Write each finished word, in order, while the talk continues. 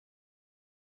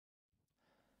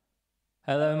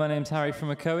Hello, my name's Harry from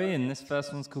Ekowe, and this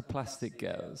first one's called Plastic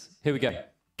Girls. Here we go.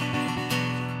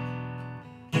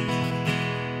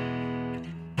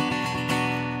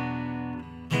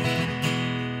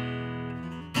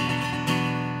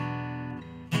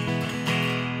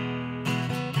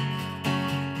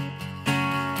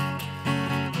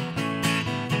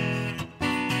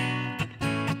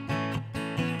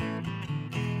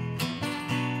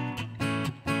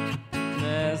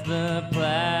 There's the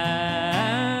plastic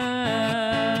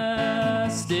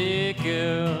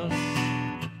girls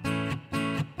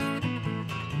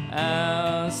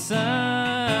outside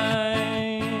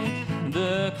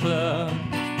the club.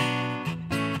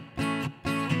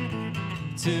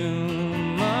 Too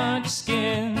much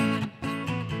skin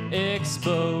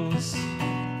exposed.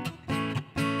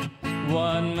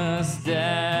 What must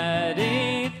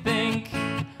Daddy think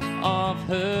of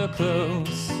her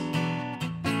clothes?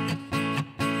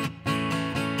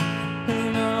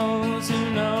 Who knows, who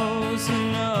knows,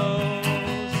 who knows?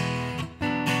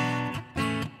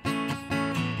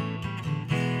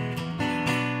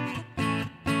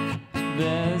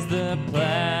 There's the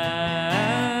plastic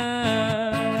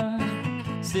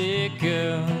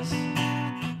girls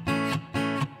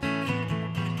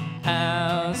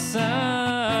outside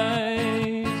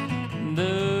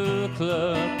the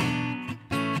club.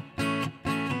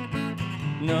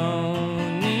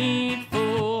 No need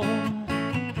for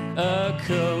a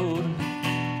code.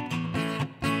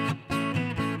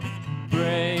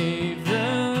 Brave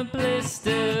the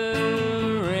blistering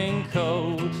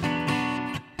cold.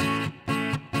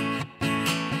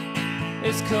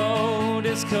 It's cold,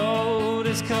 it's cold,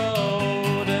 it's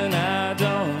cold, and I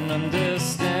don't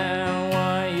understand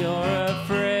what you're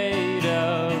afraid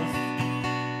of.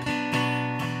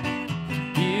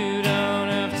 You don't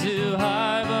have to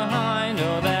hide behind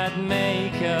all that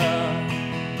makeup.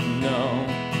 No,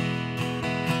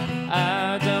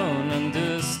 I don't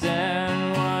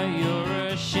understand what you're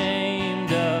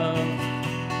ashamed of.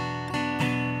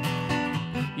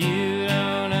 You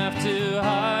don't have to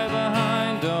hide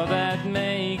behind all that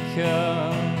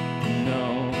makeup.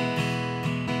 No.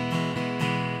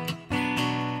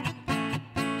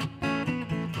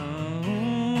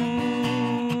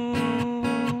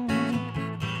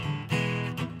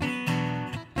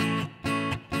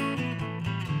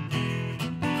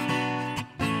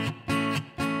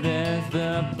 There's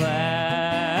the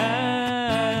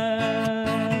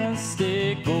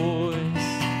plastic boys,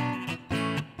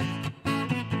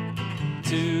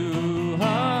 too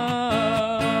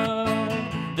hard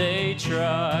they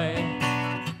try.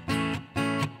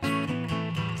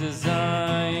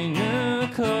 Designer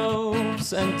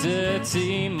clothes and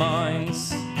dirty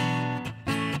minds.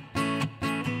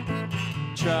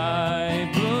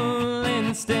 Tribal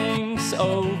instincts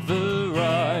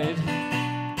override.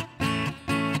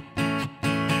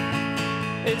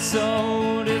 It's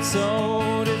old, it's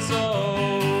old, it's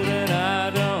old, and I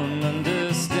don't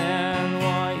understand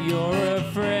what you're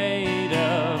afraid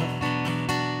of.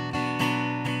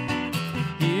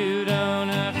 You don't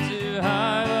have to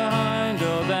hide behind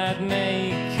all that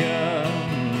makeup.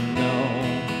 No,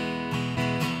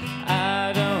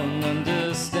 I don't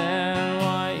understand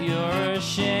what you're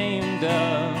ashamed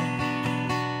of.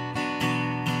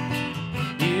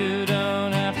 You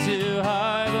don't have to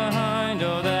hide behind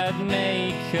all that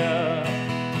makeup.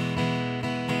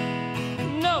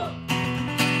 No!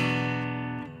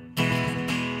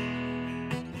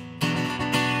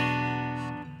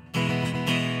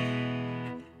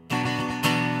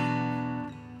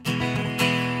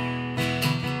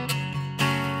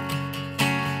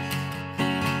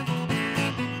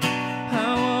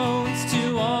 How old's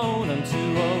too old? I'm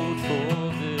too old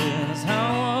for this.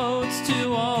 How old's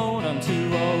too old? I'm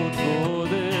too old for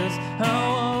this.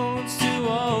 How old's too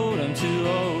old? I'm too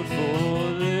old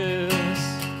for this.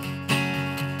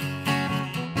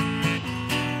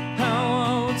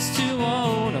 How old's too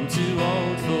old? I'm too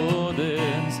old for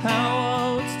this. How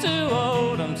old's too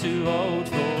old? I'm too old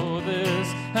for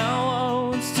this. How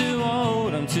old's too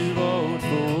old? I'm too old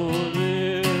for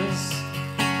this.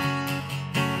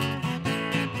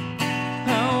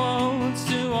 How old's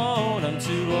too old? I'm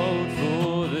too old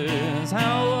for this.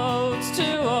 How old's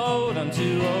too old? I'm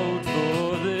too old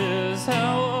for this. How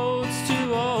old's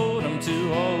too old? I'm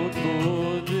too old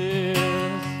for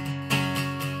this.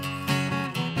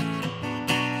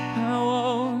 How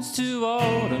old's too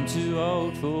old? I'm too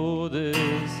old for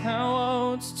this. How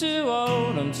old's too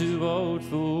old? I'm too old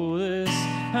for this.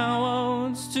 How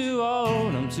old's too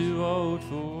old? I'm too old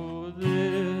for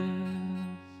this.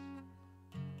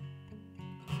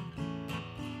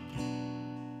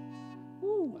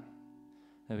 Woo.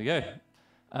 There we go.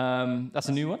 That's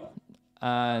a new one.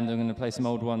 and I'm going to play some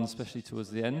old ones, especially towards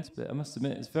the end. But I must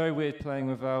admit, it's very weird playing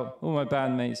without all my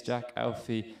bandmates, Jack,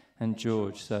 Alfie, and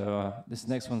George. So this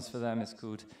next one's for them. It's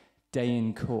called Day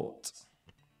in Court.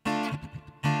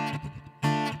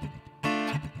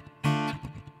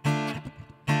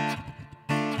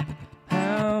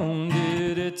 How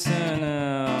did it turn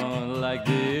out like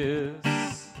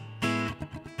this?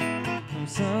 From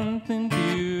something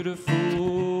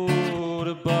beautiful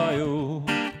to bio,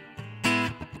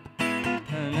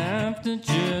 and after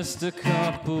just a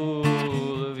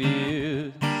couple of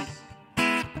years,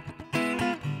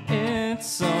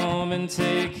 it's all been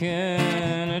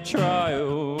taken a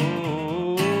trial.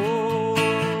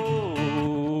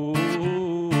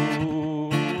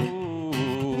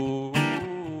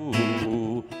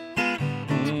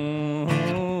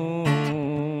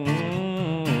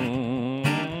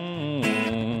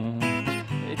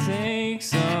 It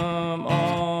takes up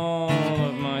all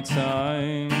of my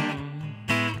time.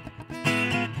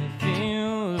 It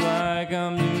feels like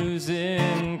I'm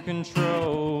losing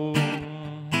control.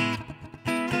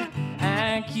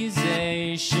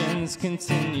 Accusations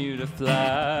continue to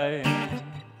fly.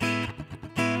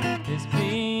 It's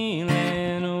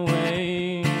peeling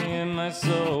away in my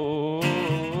soul.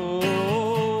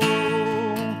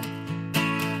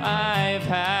 I've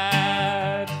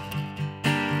had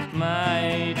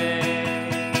my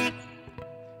day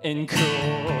in court.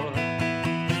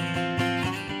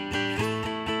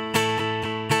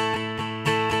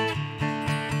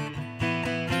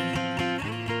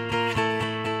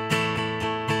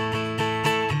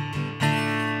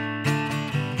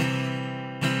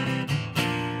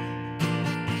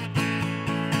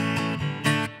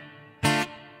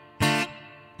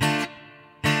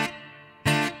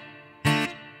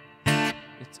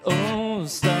 It's all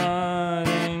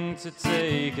starting to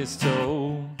take its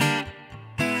toll.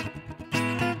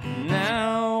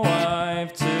 Now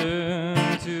I've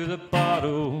turned to the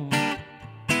bottle.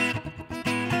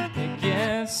 It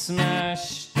gets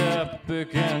smashed up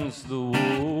against the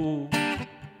wall.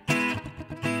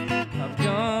 I've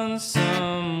gone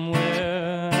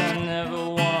somewhere I never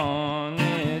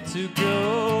wanted to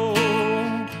go.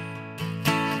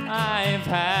 I've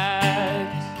had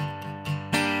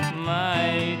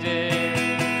my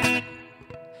day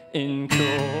in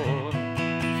court.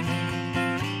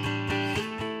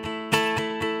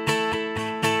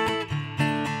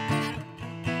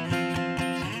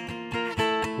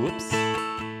 Whoops.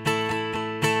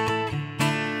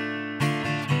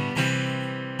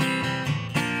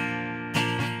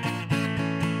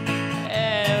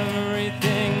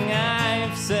 Everything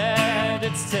I've said,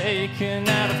 it's taken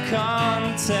out of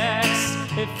context.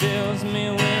 It fills me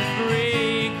with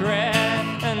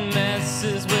regret and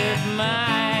messes with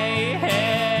my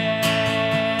head.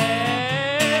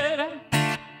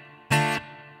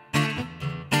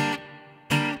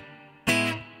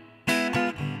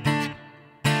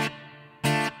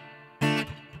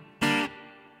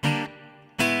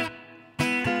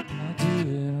 I'll do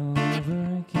it all over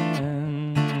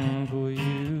again for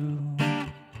you.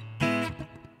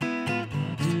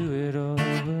 I'll do it all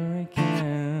over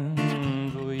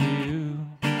again for you.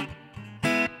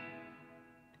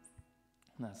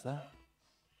 And that's that.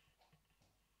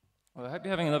 Well, I hope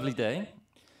you're having a lovely day.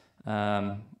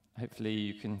 Hopefully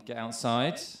you can get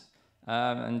outside.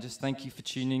 And just thank you for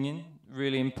tuning in.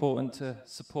 Really important to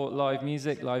support live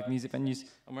music venues.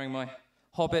 I'm wearing my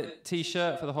Hobbit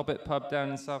t-shirt for the Hobbit pub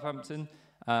down in Southampton.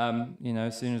 You know,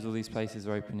 as soon as all these places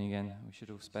are open again, we should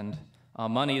all spend our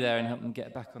money there and help them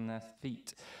get back on their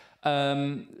feet.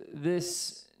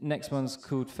 This next one's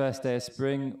called First Day of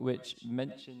Spring, which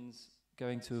mentions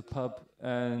going to a pub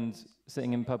and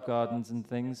sitting in pub gardens and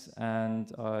things,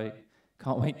 and I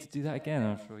can't wait to do that again.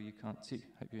 I'm sure you can't too.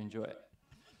 Hope you enjoy it.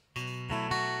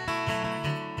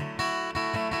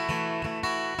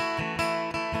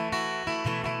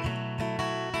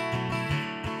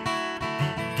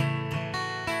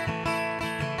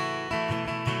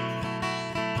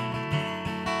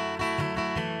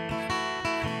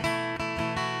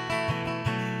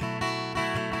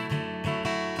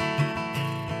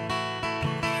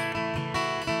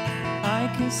 I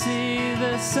can see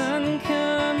the sun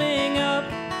coming up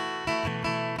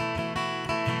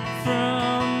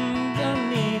from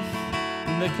beneath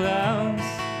the clouds,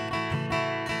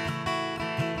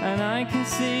 and I can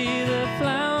see the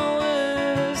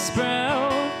flowers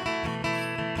sprout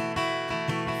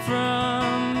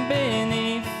from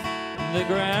beneath the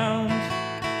ground.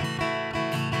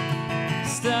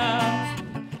 Stop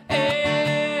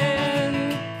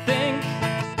and think.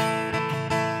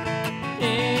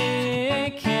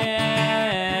 It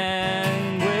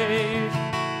can wait.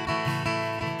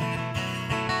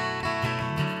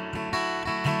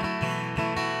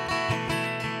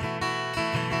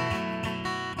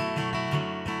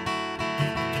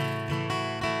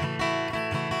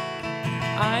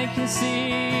 I can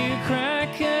see you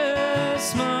crack a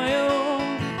smile,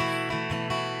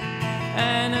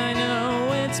 and I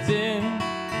know it's been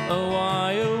a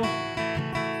while.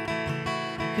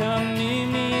 Come meet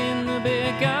me in the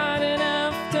big garden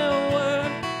after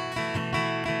work,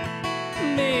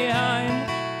 behind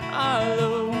our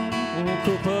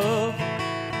local pub.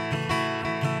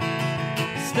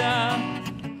 Stop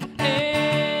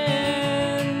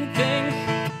and think.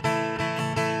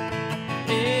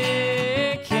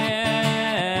 It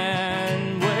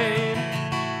can wait.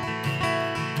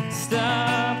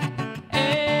 Stop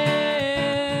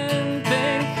and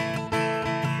think.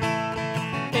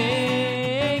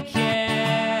 It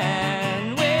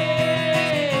can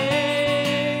wait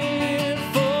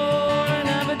for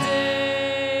another day.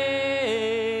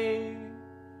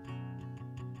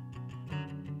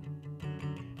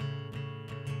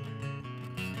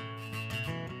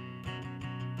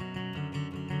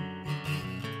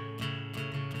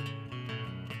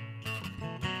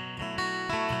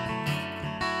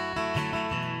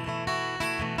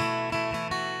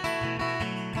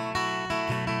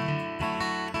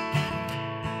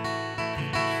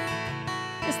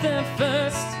 It's the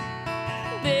first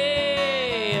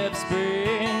day of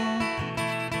spring.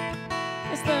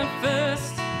 It's the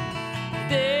first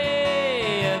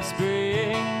day of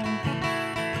spring.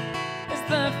 It's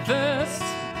the first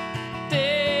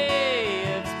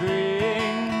day of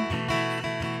spring.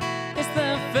 It's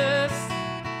the first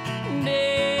day.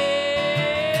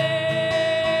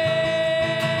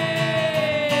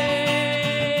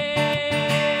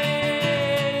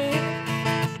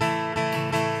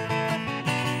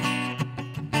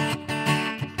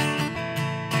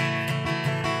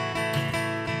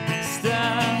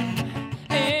 Stop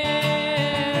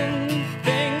and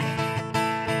think.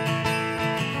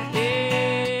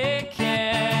 It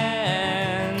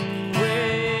can wait.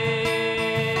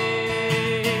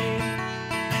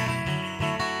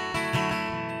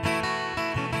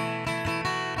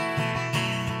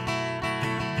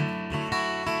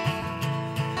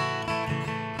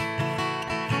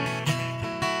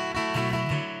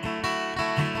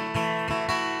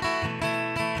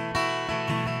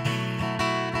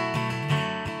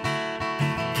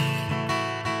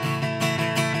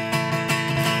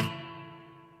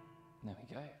 There we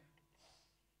go.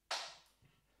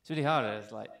 It's really hard.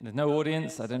 There's no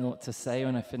audience. I don't know what to say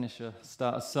when I finish or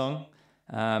start a song.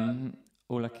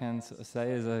 All I can sort of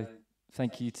say is I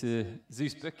thank you to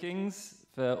Zeus Bookings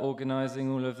for organising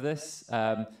all of this.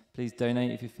 Please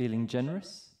donate if you're feeling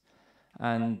generous.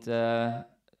 And the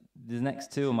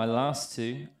next two, or my last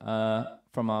two,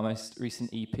 from our most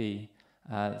recent EP.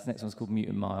 This next one's called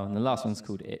Mutant Mile, and the last one's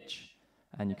called Itch.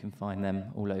 And you can find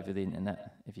them all over the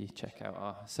internet if you check out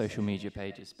our social media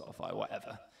pages, Spotify,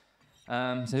 whatever.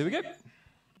 So here we go.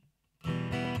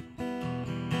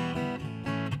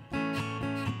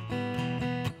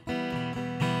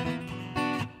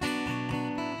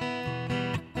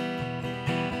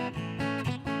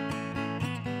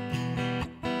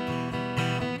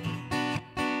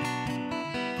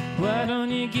 Why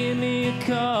don't you give me a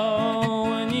call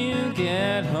when you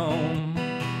get home?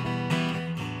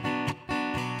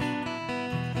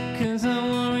 'Cause I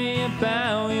worry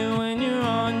about you when you're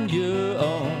on your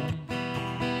own.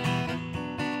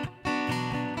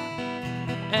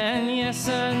 And yes,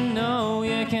 I know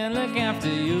you can look after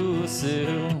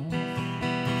yourself,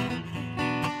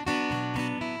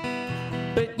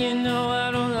 but you know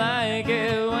I don't like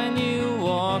it when you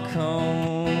walk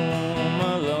home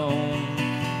alone.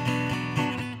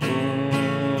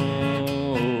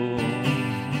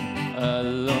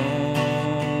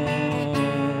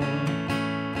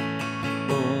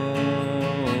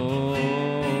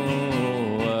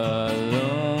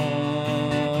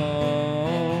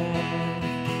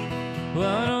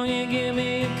 Why don't you give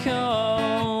me a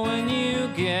call when you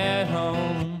get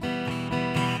home?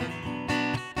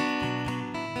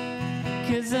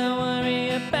 'Cause I worry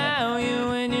about you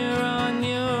when you're on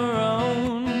your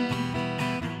own.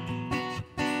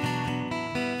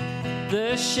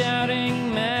 The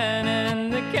shouting man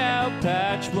and the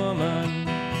cowpatch woman,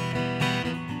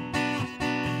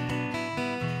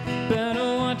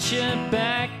 better watch your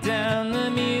back down the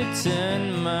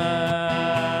Mutant Mile.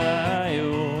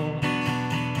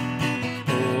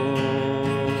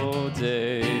 All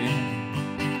day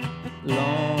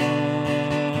long,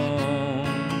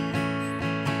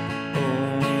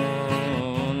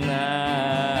 all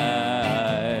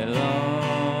night long.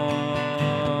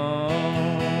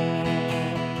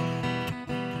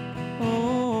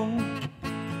 Oh.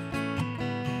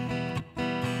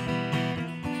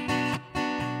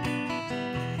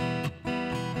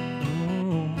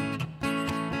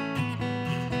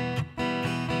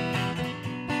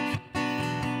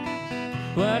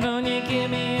 Why don't you give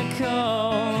me a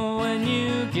call when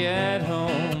you get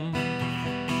home?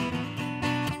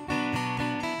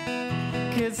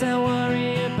 'Cause I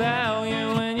worry about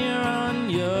you when you're on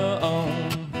your own.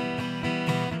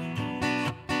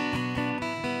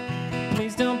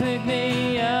 Please don't pick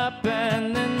me up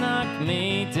and then knock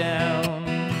me down.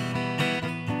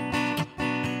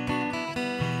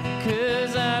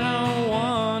 'Cause I don't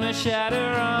wanna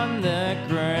shatter on the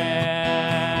ground.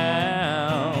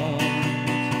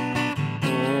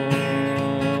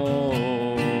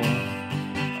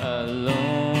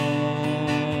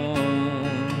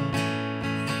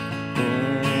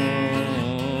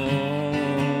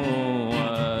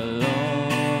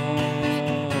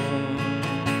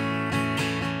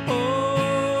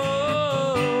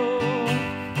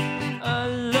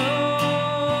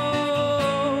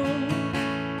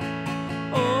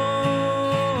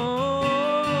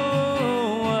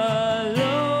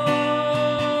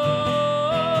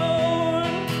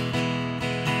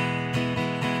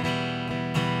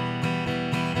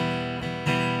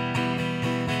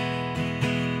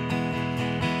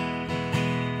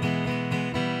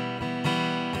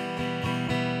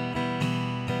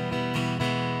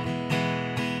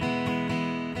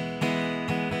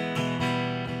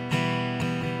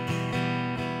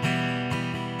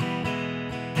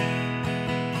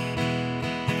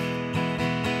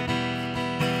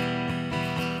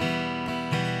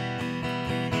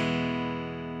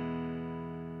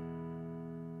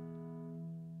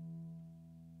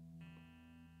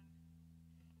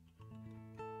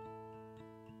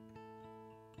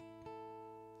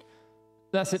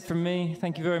 That's it from me.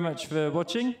 Thank you very much for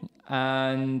watching,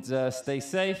 and stay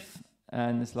safe.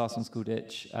 And this last one's called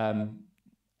Itch.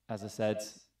 As I said,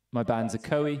 my band's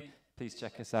Ekowe. Please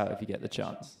check us out if you get the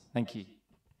chance. Thank you.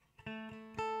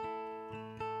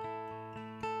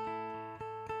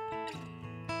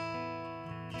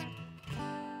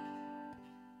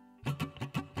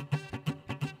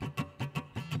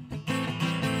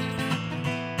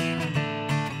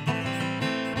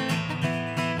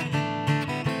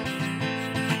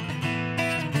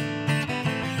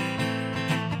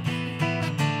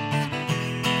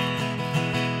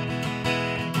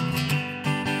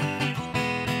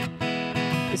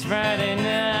 It's Friday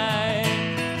night,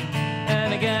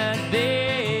 and I got the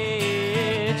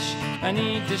itch. I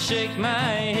need to shake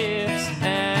my hips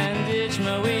and ditch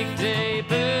my weekday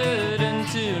burden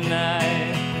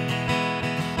tonight.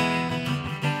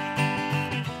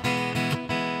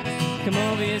 Come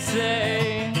over, you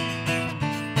say,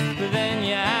 but then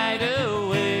you hide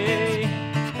away.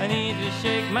 I need to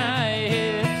shake my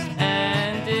hips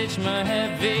and ditch my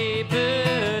heavy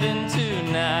burden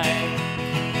tonight.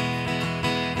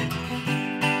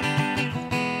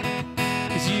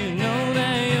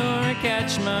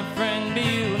 My friend, but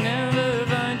you'll never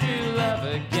find true love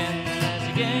again unless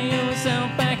you get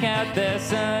yourself back out there,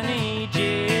 sunny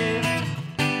Jim.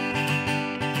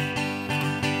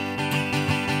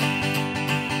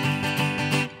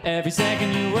 Every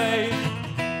second you wait,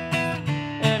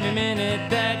 every minute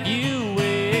that you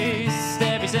waste,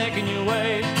 every second you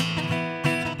wait,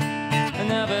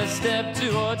 another step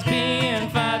towards being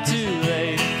far too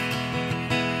late.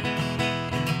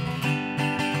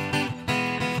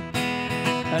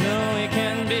 I know it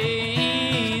can be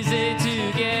easy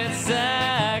to get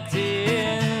sucked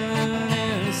in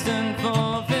instant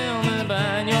fulfillment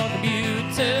behind your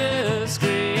computer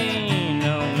screen.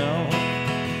 No, no.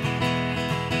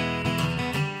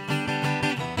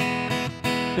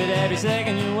 But every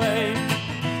second you wait,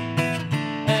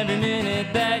 every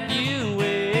minute that you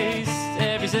waste,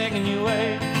 every second you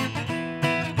wait,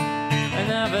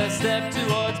 another step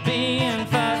towards being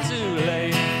far too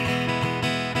late.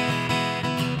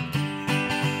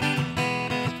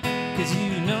 'Cause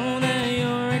you know that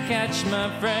you're a catch, my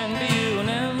friend, but you'll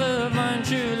never find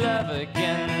true love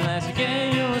again unless you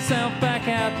get yourself back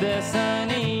out there,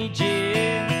 sunny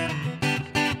Jim.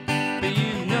 But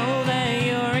you know that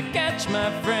you're a catch, my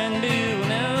friend, but you'll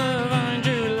never find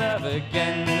true love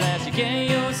again unless you get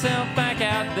yourself back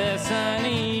out there,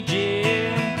 sunny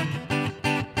Jim.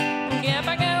 Get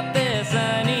back out there,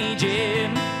 sunny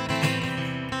Jim.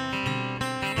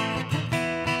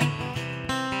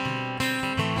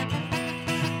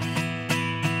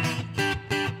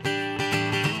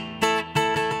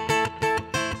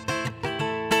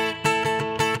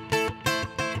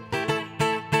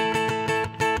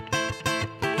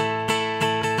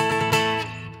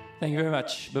 Thank you very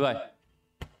much. Bye-bye.